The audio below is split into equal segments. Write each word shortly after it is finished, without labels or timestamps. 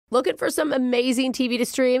Looking for some amazing TV to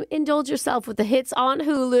stream? Indulge yourself with the hits on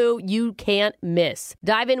Hulu you can't miss.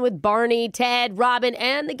 Dive in with Barney, Ted, Robin,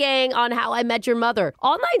 and the gang on How I Met Your Mother.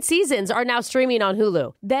 All 9 seasons are now streaming on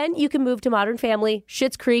Hulu. Then you can move to Modern Family,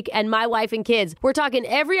 Schitt's Creek, and My Wife and Kids. We're talking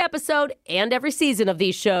every episode and every season of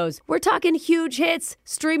these shows. We're talking huge hits,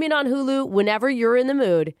 streaming on Hulu whenever you're in the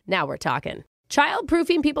mood. Now we're talking.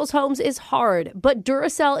 Child-proofing people's homes is hard, but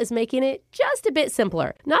Duracell is making it just a bit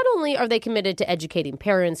simpler. Not only are they committed to educating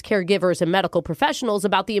parents, caregivers, and medical professionals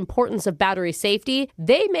about the importance of battery safety,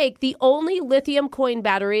 they make the only lithium coin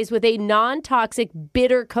batteries with a non-toxic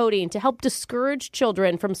bitter coating to help discourage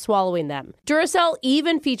children from swallowing them. Duracell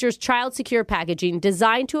even features child-secure packaging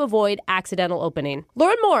designed to avoid accidental opening.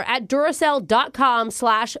 Learn more at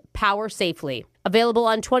Duracell.com/powersafely. Available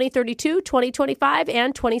on 2032, 2025,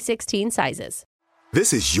 and 2016 sizes.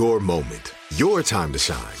 This is your moment, your time to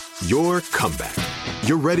shine, your comeback.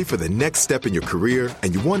 You're ready for the next step in your career,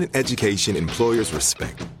 and you want an education employers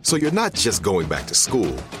respect. So you're not just going back to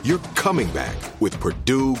school, you're coming back with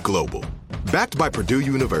Purdue Global. Backed by Purdue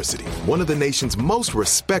University, one of the nation's most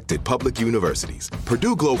respected public universities,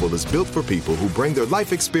 Purdue Global is built for people who bring their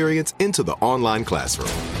life experience into the online classroom.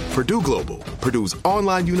 Purdue Global, Purdue's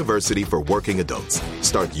online university for working adults.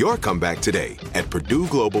 Start your comeback today at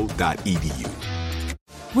purdueglobal.edu.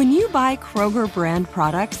 When you buy Kroger brand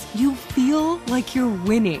products, you feel like you're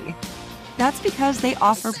winning. That's because they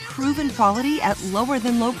offer proven quality at lower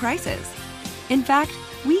than low prices. In fact,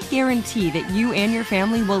 we guarantee that you and your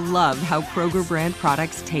family will love how Kroger brand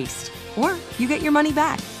products taste, or you get your money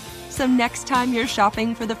back. So next time you're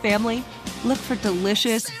shopping for the family, look for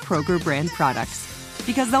delicious Kroger brand products,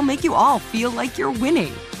 because they'll make you all feel like you're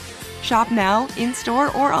winning. Shop now,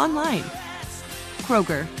 in-store, or online.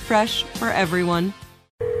 Kroger, fresh for everyone.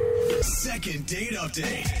 Second date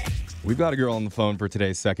update. We've got a girl on the phone for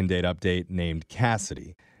today's second date update named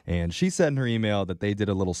Cassidy. And she said in her email that they did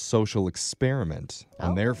a little social experiment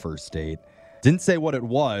on their first date. Didn't say what it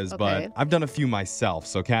was, but I've done a few myself.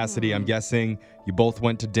 So, Cassidy, I'm guessing you both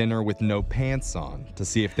went to dinner with no pants on to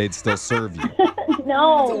see if they'd still serve you.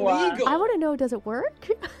 No. I want to know, does it work?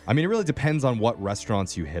 I mean, it really depends on what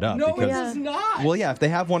restaurants you hit up. No, because, it does not. Well, yeah, if they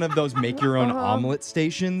have one of those make-your-own omelet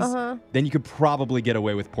stations, then you could probably get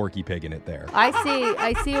away with Porky Pig in it there.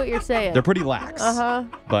 I see what you're saying. They're pretty lax.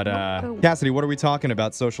 But, Cassidy, what are we talking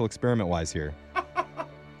about social experiment-wise here?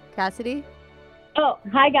 Cassidy? Oh,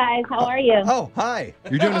 hi guys. How are you? Oh, hi.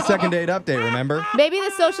 You're doing a second date update, remember? Maybe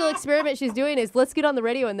the social experiment she's doing is let's get on the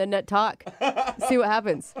radio and then talk. See what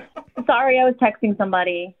happens. Sorry, I was texting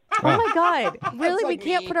somebody. Oh my God. Really? We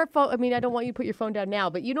can't put our phone. I mean, I don't want you to put your phone down now,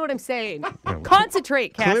 but you know what I'm saying.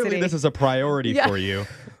 Concentrate, Cassidy. Clearly, this is a priority for you.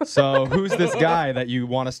 So, who's this guy that you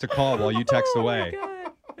want us to call while you text away?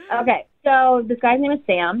 Okay, so this guy's name is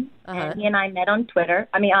Sam, and he and I met on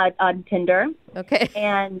on Tinder. Okay.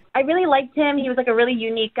 And I really liked him. He was like a really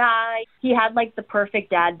unique guy. He had like the perfect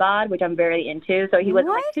dad bod, which I'm very into. So he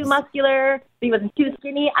wasn't like too muscular, but he wasn't too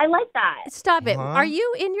skinny. I like that. Stop it. Are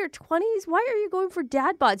you in your 20s? Why are you going for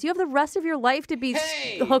dad bods? You have the rest of your life to be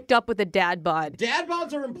hooked up with a dad bod. Dad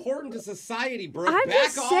bods are important to society, bro. I'm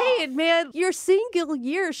just saying, man, your single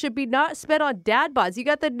years should be not spent on dad bods. You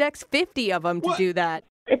got the next 50 of them to do that.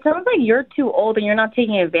 It sounds like you're too old and you're not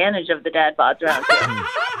taking advantage of the dad bods around here.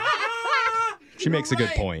 She makes a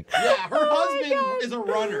good point. Yeah, her husband is a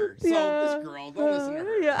runner. So this girl, don't listen to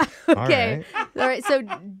her. Yeah. Okay. All right. So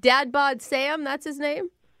dad bod Sam, that's his name?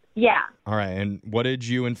 Yeah. All right. And what did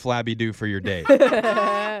you and Flabby do for your date?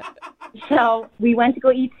 So we went to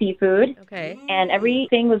go eat seafood. Okay. And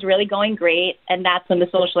everything was really going great. And that's when the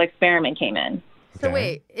social experiment came in. So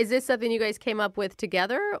wait, is this something you guys came up with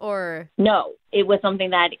together or? No, it was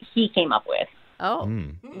something that he came up with. Oh,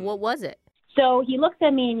 what was it? So he looks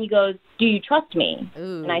at me and he goes, "Do you trust me?"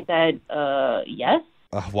 Ooh. And I said, yes.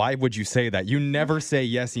 Why would you say that? You never say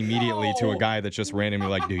yes immediately to a guy that's just randomly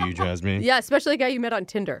like, "Do you trust me?" Yeah, especially a guy you met on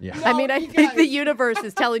Tinder. Yeah. I mean, I think the universe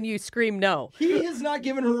is telling you scream no. He has not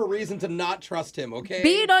given her a reason to not trust him, okay?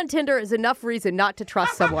 Being on Tinder is enough reason not to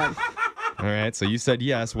trust someone. All right, so you said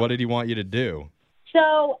yes. What did he want you to do?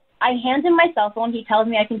 So I hand him my cell phone. He tells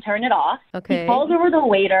me I can turn it off. Okay. He calls over the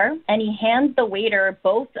waiter, and he hands the waiter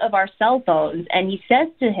both of our cell phones, and he says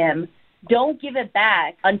to him, "Don't give it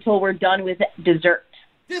back until we're done with dessert."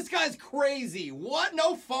 This guy's crazy. What?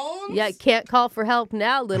 No phones? Yeah, can't call for help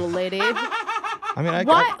now, little lady. I mean, I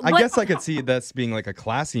guess I could see this being like a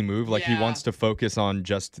classy move. Like he wants to focus on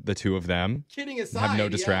just the two of them. Kidding aside. Have no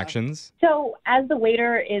distractions. So as the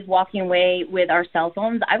waiter is walking away with our cell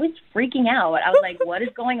phones, I was freaking out. I was like, what is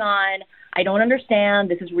going on? I don't understand.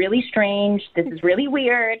 This is really strange. This is really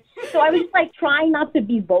weird. So I was just like trying not to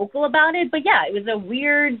be vocal about it. But yeah, it was a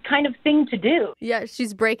weird kind of thing to do. Yeah,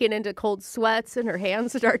 she's breaking into cold sweats and her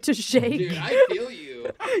hands start to shake. Dude, I feel you.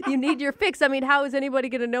 You need your fix. I mean, how is anybody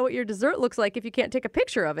going to know what your dessert looks like if you can't take a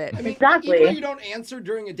picture of it? I mean, Exactly. Even though you don't answer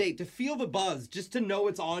during a date, to feel the buzz, just to know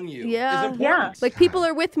it's on you Yeah. is important. Like, people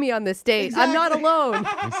are with me on this date. I'm not Exactly. alone.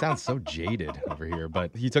 He sounds so jaded over here,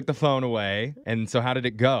 but he took the phone away. And so how did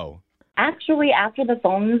it go? Actually, after the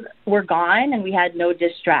phones were gone and we had no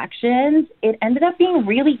distractions, it ended up being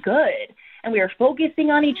really good. And we were focusing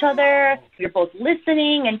on each other. We were both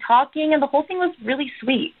listening and talking, and the whole thing was really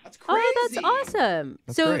sweet. That's crazy. Oh, that's awesome.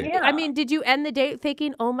 That's So, great. I mean, did you end the date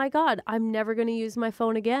thinking, oh my God, I'm never going to use my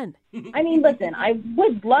phone again? I mean, listen, I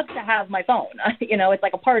would love to have my phone. It's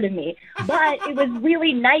like a part of me. But it was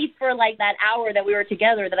really nice for like that hour that we were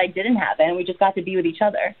together that I didn't have it, and we just got to be with each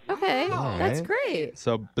other. Okay, All that's right. great.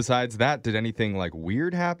 So besides that, did anything like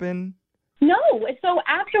weird happen? No, so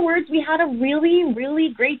afterwards we had a really, really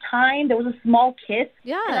great time. There was a small kiss.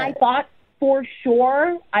 Yeah. And I thought for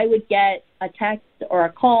sure I would get a text or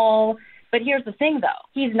a call. But here's the thing, though.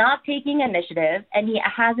 He's not taking initiative, and he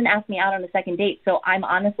hasn't asked me out on a second date. So I'm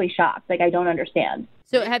honestly shocked. Like, I don't understand.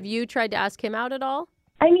 So have you tried to ask him out at all?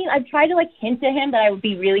 I mean, I've tried to, hint to him that I would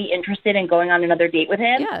be really interested in going on another date with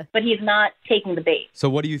him. Yeah. But he's not taking the bait. So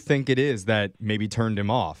what do you think it is that maybe turned him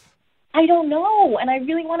off? I don't know. And I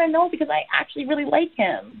really want to know because I actually really like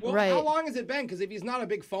him. Well, Right. how long has it been? Because if he's not a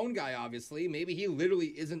big phone guy, obviously, maybe he literally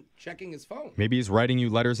isn't checking his phone. Maybe he's writing you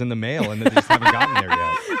letters in the mail and they just haven't gotten there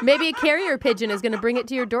yet. Maybe a carrier pigeon is going to bring it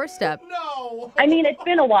to your doorstep. No. I mean, it's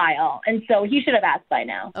been a while, and so he should have asked by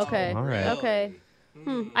now. Okay. All right. Okay.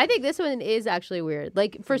 I think this one is actually weird.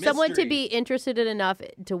 Like, for someone to Mystery. be interested enough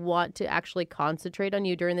to want to actually concentrate on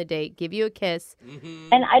you during the date, give you a kiss.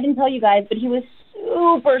 And I didn't tell you guys, but he was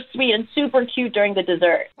super sweet and super cute during the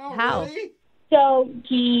dessert. Oh, How? Really? So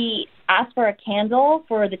he asked for a candle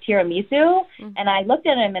for the tiramisu, and I looked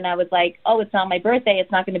at him and I was like, oh, it's not my birthday.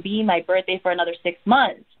 It's not going to be my birthday for another 6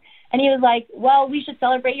 months. And he was like, well, we should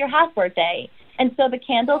celebrate your half birthday. And so the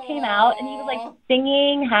candle came out, and he was like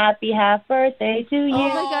singing happy half birthday to you. Oh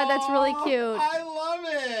my God, that's really cute. I love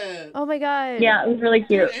it. Oh my God. Yeah, it was really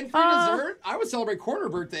cute. And free dessert? I would celebrate corner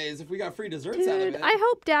birthdays if we got free desserts out of Dude, it. I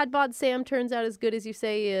hope Dad Bod Sam turns out as good as you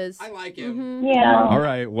say he is. I like him. Yeah. All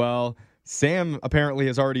right, well, Sam apparently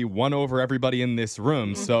has already won over everybody in this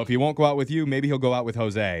room. So if he won't go out with you, maybe he'll go out with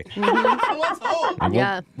Jose. Let's hope.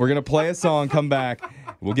 Yeah. We're going to play a song, come back.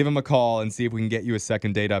 We'll give him a call and see if we can get you a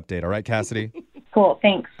second date update. All right, Cassidy? Cool,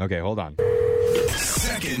 thanks. Okay, hold on.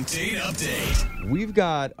 Second date update. We've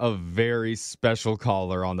got a very special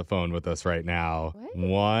caller on the phone with us right now. What?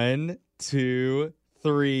 1, 2,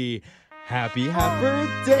 3. Happy half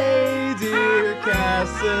birthday, dear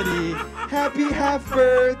Cassidy. Happy half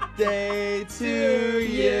birthday to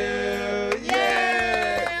you.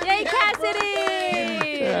 Yay! Yay,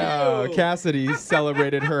 Cassidy! Oh, Cassidy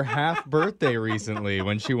celebrated her half birthday recently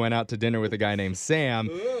when she went out to dinner with a guy named Sam.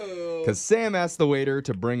 Because Sam asked the waiter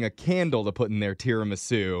to bring a candle to put in their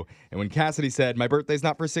tiramisu. And when Cassidy said, my birthday's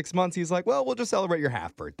not for 6 months, he's like, well, we'll just celebrate your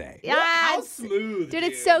half birthday. Yeah, How it's- smooth, Dude,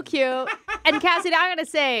 it's so cute. And Cassidy, I gotta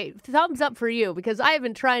say, thumbs up for you because I have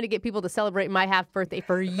been trying to get people to celebrate my half birthday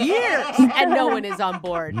for years, and no one is on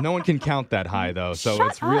board. No one can count that high, though, so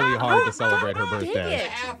it's really hard to celebrate her Dang birthday. it.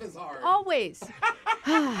 Half as hard. Always.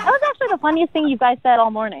 That was actually the funniest thing you guys said all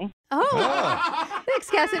morning. Oh, thanks,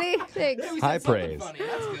 Cassidy. Thanks. We said High something praise. funny.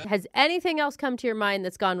 That's good. Has anything else come to your mind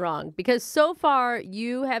that's gone wrong? Because so far,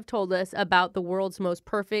 you have told us about the world's most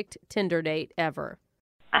perfect Tinder date ever.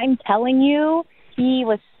 I'm telling you, he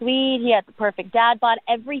was sweet. He had the perfect dad bod.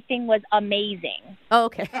 Everything was amazing. Oh,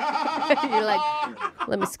 okay. You're like,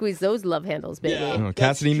 let me squeeze those love handles, baby. Yeah. Oh, That's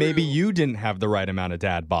Cassidy, maybe true. you didn't have the right amount of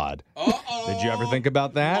dad bod. Uh-oh. Did you ever think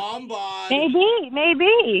about that? Mom bod.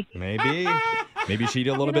 Maybe. Maybe she'd eat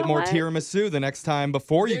a little You bit know more what? tiramisu the next time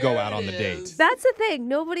before you go There out on the it date. is. That's the thing.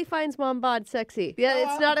 Nobody finds mom bod sexy. Yeah,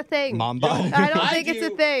 it's not a thing. Mom bod? I don't think it's a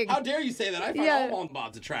thing. How dare you say that? I find Yeah. all mom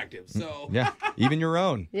bods attractive. So Yeah, even your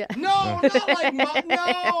own. Yeah. no, not like mom. No,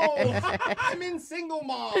 I'm in single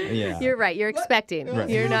mom. Yeah. You're right. You're expecting. Right.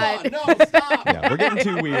 You're Move not. on. No, stop. Yeah, we're getting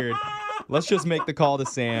too weird. Let's just make the call to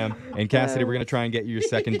Sam. And Cassidy, we're going to try and get you your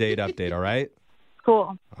second date update, all right?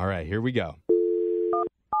 Cool. All right, here we go.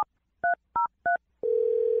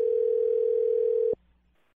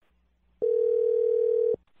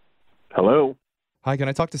 Hello, Hi, can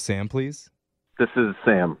I talk to Sam, please? this is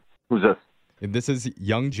Sam. Who's this? This is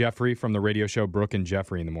young Jeffrey from the radio show Brooke and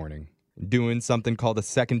Jeffrey in the Morning, doing something called a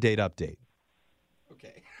second date update.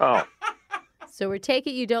 Okay. Oh, So we take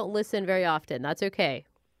it you don't listen very often. That's okay.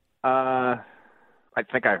 I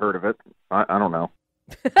think I heard of it. I don't know.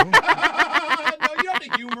 No, you don't have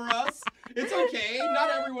to humor us. It's okay. Not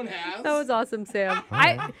everyone has. That was awesome, Sam.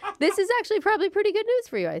 right. This is actually probably pretty good news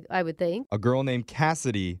for you, I would think. A girl named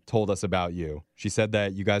Cassidy told us about you. She said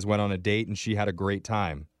that you guys went on a date and she had a great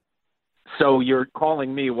time. So you're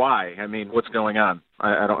calling me why? I mean, what's going on?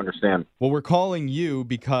 I don't understand. Well, we're calling you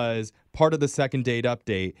because part of the second date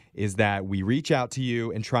update is that we reach out to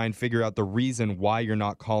you and try and figure out the reason why you're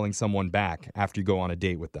not calling someone back after you go on a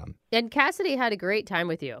date with them. And Cassidy had a great time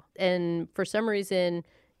with you. And for some reason,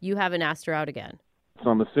 you haven't asked her out again. So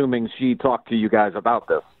I'm assuming she talked to you guys about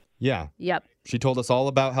this. Yeah. Yep. She told us all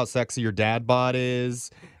about how sexy your dad bod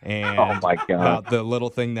is and Oh, my God. about the little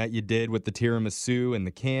thing that you did with the tiramisu and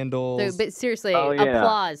the candles. But seriously, Oh, yeah.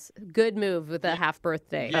 applause. Good move with a half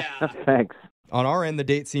birthday. Yeah. Thanks. On our end, the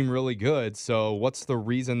date seemed really good. So what's the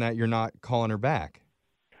reason that you're not calling her back?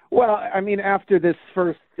 Well, I mean, after this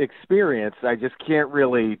first experience, I just can't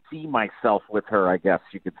really see myself with her, I guess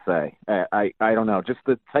you could say. I don't know, just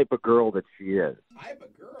the type of girl that she is. Type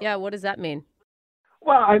of girl. Yeah, what does that mean?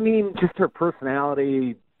 Well, I mean, just her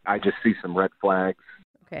personality, I just see some red flags.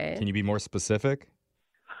 Okay. Can you be more specific?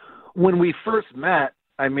 When we first met,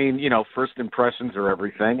 I mean, first impressions are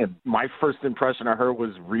everything, and my first impression of her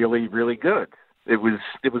was really, really good. It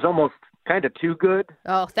was almost kind of too good.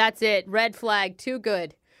 Oh, that's it. Red flag. Too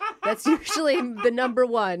good. That's usually the number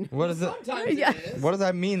one. What is it? Sometimes Yeah. it is. What does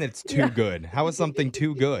that mean? It's too good. How is something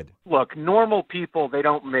too good? Look, normal people, they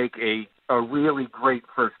don't make a really great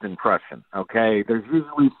first impression, okay? There's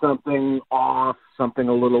usually something off, something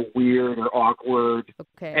a little weird or awkward.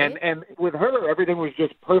 Okay. And with her, everything was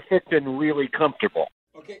just perfect and really comfortable.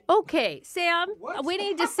 Okay. Okay, Sam, What? we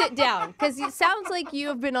need to sit down because it sounds like you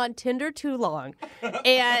have been on Tinder too long.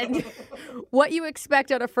 And what you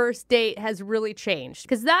expect on a first date has really changed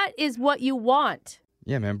because that is what you want.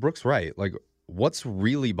 Yeah, man, Brooke's right. Like, what's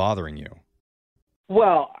really bothering you?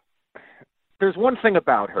 Well, there's one thing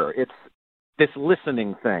about her. It's this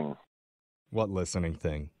listening thing. What listening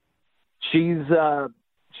thing? She's a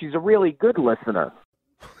really good listener.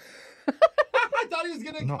 I thought he was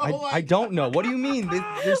going to No, go like... I don't know. What do you mean? There's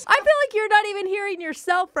I feel like you're not even hearing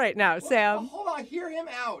yourself right now, Well, Sam. hold on. Hear him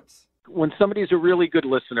out. When somebody's a really good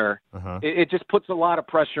listener, Uh-huh. it just puts a lot of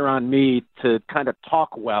pressure on me to kind of talk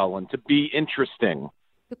well and to be interesting.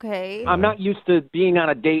 Okay. I'm not used to being on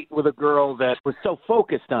a date with a girl that was so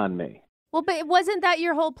focused on me. Well, but wasn't that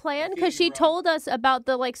your whole plan? Because she told us about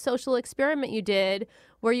the social experiment you did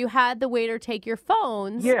where you had the waiter take your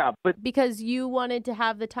phones. Yeah, but Because you wanted to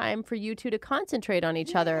have the time for you two to concentrate on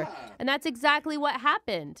each other. And that's exactly what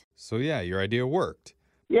happened. So, yeah, your idea worked.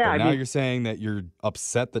 yeah, But I now mean, you're saying that you're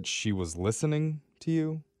upset that she was listening to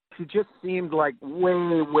you? she just seemed like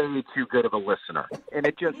way, way too good of a listener. And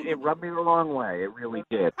it rubbed me the wrong way. It really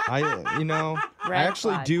did. I Red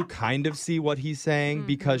actually flag. do kind of see what he's saying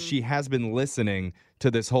because she has been listening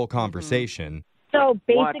to this whole conversation. So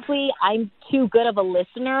basically, I'm too good of a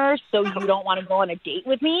listener, so you don't want to go on a date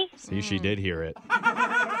with me? See, she did hear it.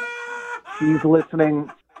 She's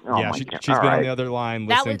listening. Oh, yeah, my she's God. been All on right. the other line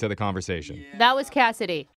That listening was- to the conversation. That was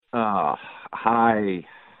Cassidy. Hi.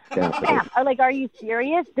 Cassidy. Sam, are you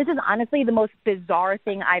serious? This is honestly the most bizarre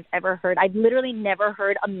thing I've ever heard. I've literally never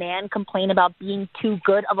heard a man complain about being too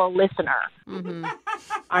good of a listener. Mm-hmm.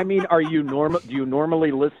 I mean, are you normal? Do you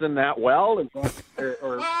normally listen that well?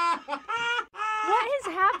 Or What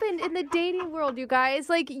has happened in the dating world, you guys?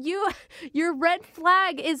 Your red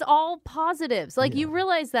flag is all positives. You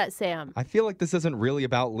realize that, Sam. I feel like this isn't really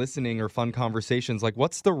about listening or fun conversations. Like,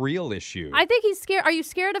 what's the real issue? I think he's scared. Are you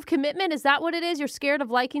scared of commitment? Is that what it is? You're scared of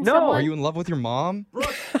liking No. someone? Are you in love with your mom?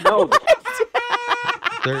 no?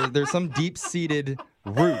 There's some deep-seated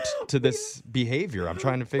root to this behavior. I'm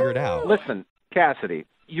trying to figure it out. Listen, Cassidy,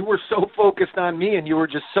 you were so focused on me and you were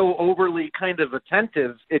just so overly kind of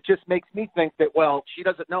attentive. It just makes me think that, well, she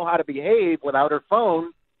doesn't know how to behave without her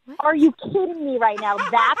phone. Are you kidding me right now?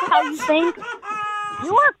 That's how you think?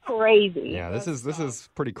 You are crazy. Yeah, this is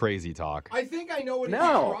pretty crazy talk. I think I know what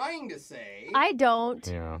No. he's trying to say. I don't.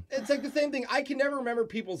 Yeah. It's like the same thing. I can never remember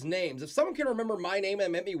people's names. If someone can remember my name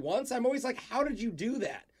and met me once, I'm always like, how did you do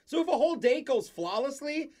that? So if a whole date goes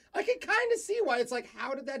flawlessly, I can kind of see why it's like,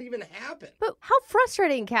 how did that even happen? But how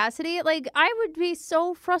frustrating, Cassidy. I would be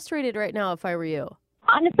so frustrated right now if I were you.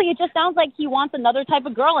 Honestly, it just sounds like he wants another type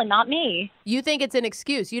of girl and not me. You think it's an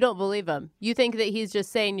excuse. You don't believe him. You think that he's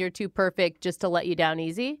just saying you're too perfect just to let you down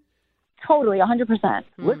easy? Totally, 100%.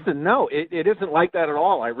 Listen, no, it isn't like that at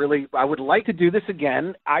all. I would like to do this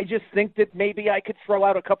again. I just think that maybe I could throw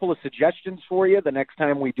out a couple of suggestions for you the next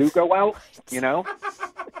time we do go out, you know?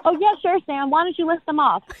 Oh, yeah, sure, Sam. Why don't you list them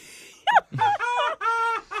off?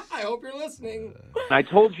 I I hope you're listening. I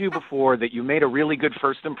told you before that you made a really good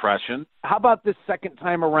first impression. How about this second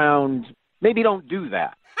time around? Maybe don't do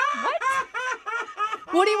that.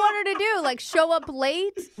 What do you want her to do? Like show up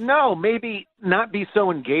late? No, maybe not be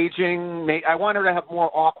so engaging. I want her to have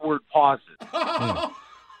more awkward pauses.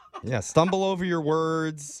 Yeah, stumble over your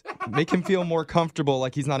words. Make him feel more comfortable,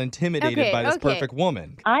 like he's not intimidated by this perfect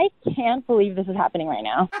woman. I can't believe this is happening right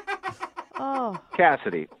now. Oh.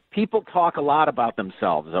 Cassidy, people talk a lot about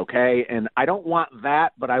themselves, okay? And I don't want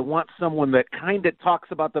that, but I want someone that kind of talks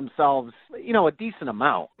about themselves, a decent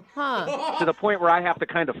amount. Huh. To the point where I have to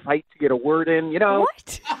kind of fight to get a word in,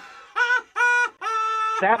 What?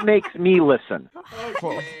 That makes me listen.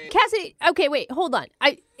 Cassidy, okay, wait, hold on.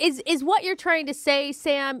 Is what you're trying to say,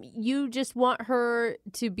 Sam, you just want her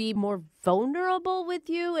to be more vulnerable with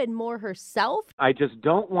you and more herself? I just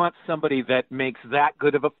don't want somebody that makes that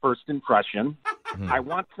good of a first impression. I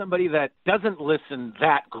want somebody that doesn't listen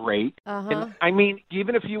that great. And, I mean,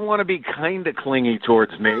 even if you want to be kind of clingy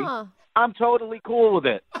towards me, I'm totally cool with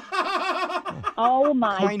it. Oh,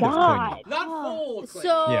 my God. Not full.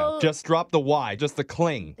 So just drop the Y, just the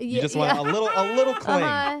cling. You just want a little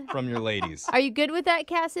cling from your ladies. Are you good with that,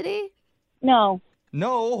 Cassidy? No.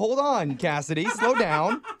 No, hold on, Cassidy. Slow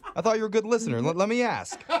down. I thought you were a good listener. Let me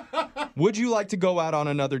ask. Would you like to go out on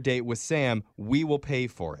another date with Sam? We will pay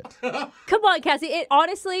for it. Come on, Cassie.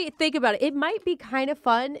 Honestly, think about it. It might be kind of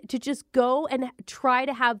fun to just go and try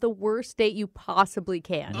to have the worst date you possibly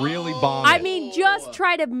can. Really bomb I it. mean, just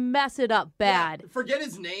try to mess it up bad. Yeah, forget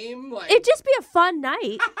his name. It'd just be a fun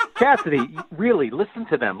night. Cassidy, really, listen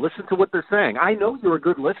to them. Listen to what they're saying. I know you're a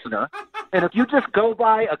good listener. And if you just go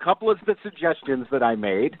by a couple of the suggestions that I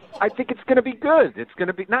made, I think it's going to be good. It's going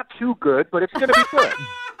to be not too good, but it's going to be good.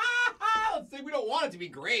 Let's say we don't want it to be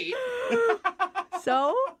great.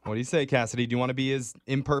 So? What do you say, Cassidy? Do you want to be his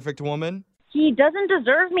imperfect woman? He doesn't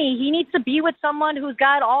deserve me. He needs to be with someone who's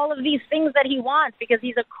got all of these things that he wants because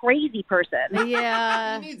he's a crazy person.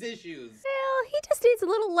 Yeah. He needs issues. Well, he just needs a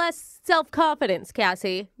little less self-confidence,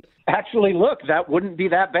 Cassie. Actually, look, that wouldn't be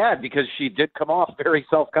that bad because she did come off very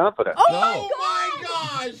self-confident. Oh, my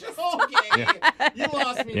gosh. Okay. You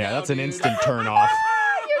lost me. Yeah, now, that's an dude. instant turn off.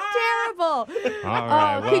 You're terrible. All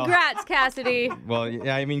right, well. Congrats, Cassidy. Well,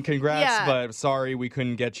 yeah, I mean, congrats, Yeah. but sorry we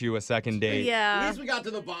couldn't get you a second date. At Yeah. least we got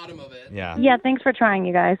to the bottom of it. Yeah. Yeah, thanks for trying,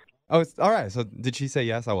 you guys. Oh, all right. So did she say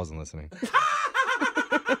yes? I wasn't listening.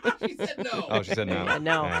 She said no. Oh, she said no. Yeah,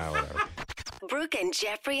 no. Yeah, whatever. Brooke and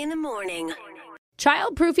Jeffrey in the morning.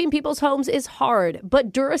 Childproofing people's homes is hard,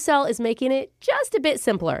 but Duracell is making it just a bit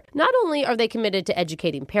simpler. Not only are they committed to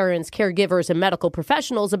educating parents, caregivers, and medical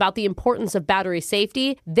professionals about the importance of battery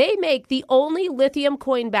safety, they make the only lithium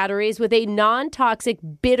coin batteries with a non-toxic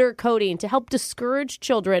bitter coating to help discourage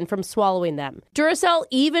children from swallowing them. Duracell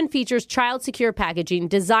even features child-secure packaging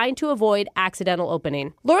designed to avoid accidental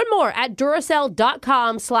opening. Learn more at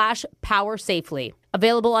Duracell.com/powersafely.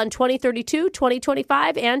 Available on 2032,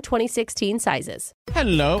 2025, and 2016 sizes.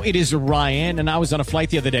 Hello, it is Ryan, and I was on a flight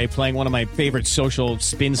the other day playing one of my favorite social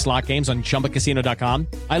spin slot games on ChumbaCasino.com.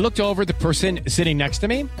 I looked over at the person sitting next to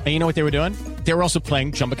me, and you know what they were doing? They were also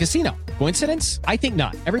playing Chumba Casino. Coincidence? I think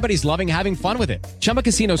not. Everybody's loving having fun with it. Chumba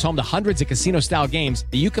Casino is home to hundreds of casino-style games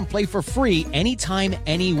that you can play for free anytime,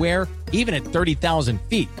 anywhere, even at 30,000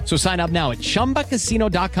 feet. So sign up now at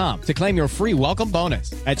ChumbaCasino.com to claim your free welcome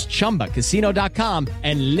bonus. That's ChumbaCasino.com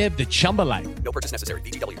and live the Chumba life. No purchase necessary.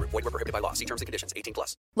 VGW. Void where prohibited by law. See terms and conditions.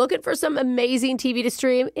 18+. Looking for some amazing TV to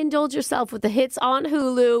stream? Indulge yourself with the hits on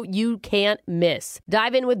Hulu you can't miss.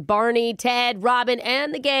 Dive in with Barney, Ted, Robin,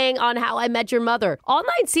 and the gang on How I Met Your Mother. All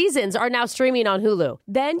 9 seasons are now streaming on Hulu.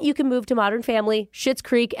 Then you can move to Modern Family, Schitt's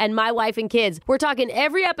Creek, and My Wife and Kids. We're talking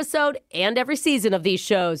every episode and every season of these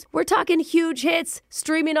shows. We're talking huge hits,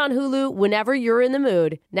 streaming on Hulu whenever you're in the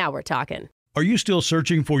mood. Now we're talking. Are you still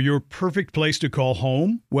searching for your perfect place to call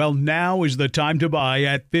home? Well, now is the time to buy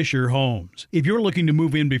at Fisher Homes. If you're looking to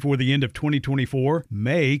move in before the end of 2024,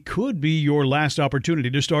 May could be your last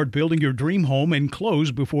opportunity to start building your dream home and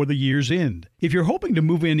close before the year's end. If you're hoping to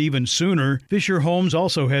move in even sooner, Fisher Homes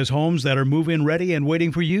also has homes that are move-in ready and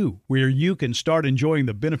waiting for you, where you can start enjoying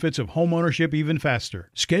the benefits of homeownership even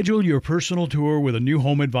faster. Schedule your personal tour with a new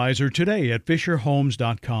home advisor today at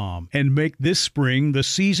FisherHomes.com and make this spring the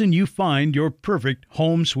season you find your perfect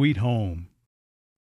home sweet home.